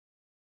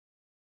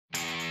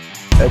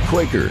At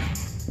Quaker,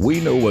 we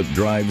know what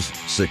drives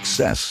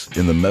success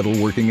in the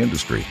metalworking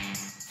industry.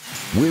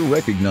 We're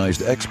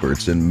recognized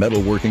experts in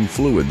metalworking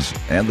fluids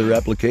and their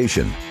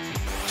application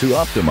to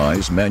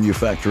optimize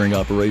manufacturing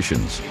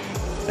operations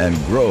and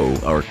grow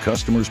our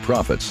customers'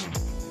 profits.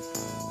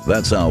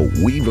 That's how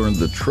we've earned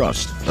the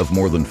trust of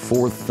more than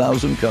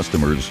 4,000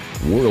 customers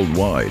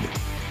worldwide.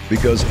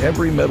 Because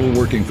every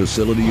metalworking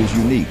facility is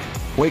unique,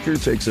 Quaker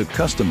takes a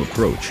custom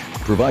approach,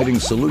 providing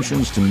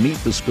solutions to meet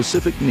the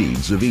specific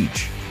needs of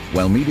each,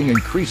 while meeting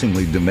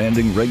increasingly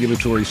demanding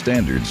regulatory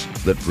standards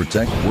that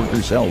protect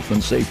workers' health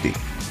and safety.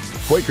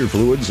 Quaker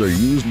fluids are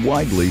used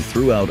widely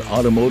throughout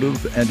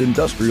automotive and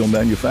industrial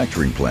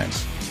manufacturing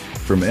plants.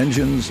 From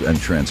engines and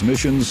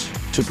transmissions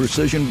to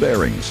precision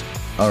bearings,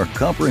 our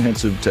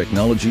comprehensive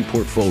technology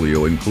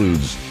portfolio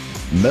includes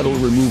metal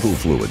removal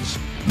fluids,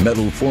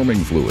 metal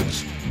forming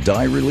fluids,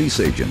 dye release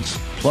agents,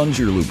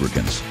 plunger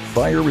lubricants,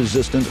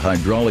 fire-resistant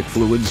hydraulic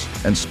fluids,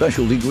 and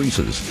specialty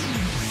greases,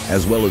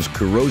 as well as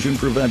corrosion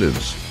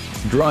preventives,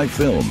 dry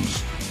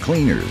films,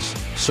 cleaners,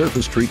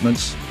 surface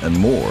treatments, and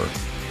more.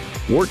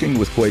 Working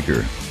with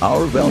Quaker,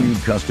 our valued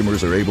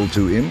customers are able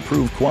to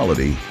improve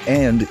quality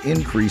and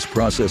increase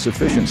process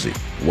efficiency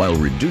while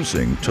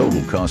reducing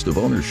total cost of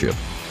ownership.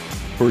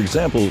 For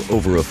example,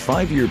 over a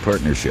 5-year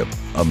partnership,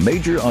 a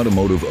major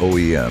automotive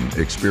OEM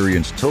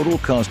experienced total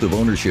cost of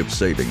ownership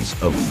savings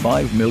of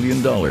 $5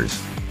 million,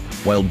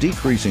 while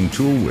decreasing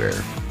tool wear,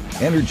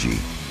 energy,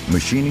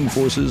 machining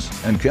forces,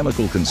 and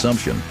chemical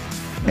consumption,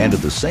 and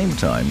at the same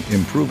time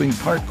improving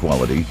part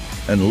quality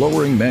and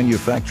lowering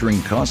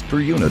manufacturing cost per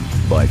unit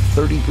by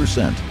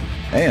 30%.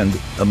 And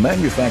a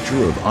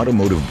manufacturer of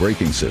automotive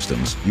braking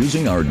systems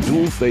using our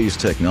dual-phase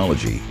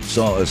technology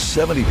saw a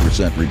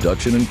 70%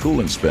 reduction in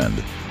coolant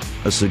spend,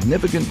 a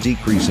significant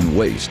decrease in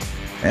waste,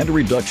 and a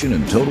reduction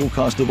in total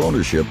cost of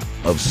ownership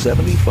of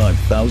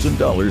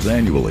 $75,000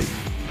 annually.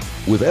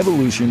 With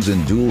evolutions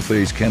in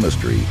dual-phase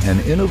chemistry and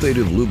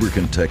innovative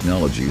lubricant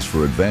technologies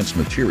for advanced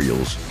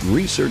materials,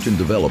 research and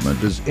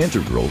development is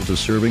integral to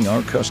serving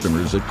our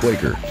customers at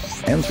Quaker.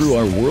 And through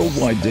our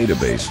worldwide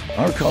database,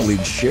 our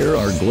colleagues share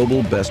our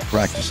global best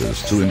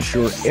practices to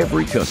ensure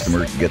every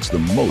customer gets the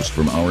most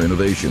from our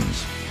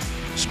innovations.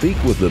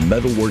 Speak with the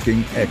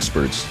metalworking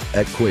experts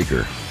at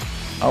Quaker.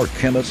 Our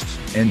chemists,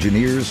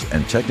 engineers,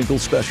 and technical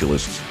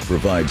specialists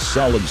provide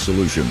solid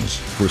solutions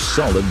for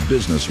solid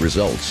business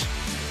results.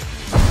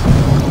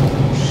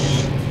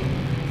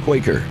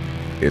 Quaker,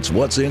 it's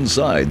what's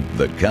inside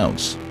that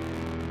counts.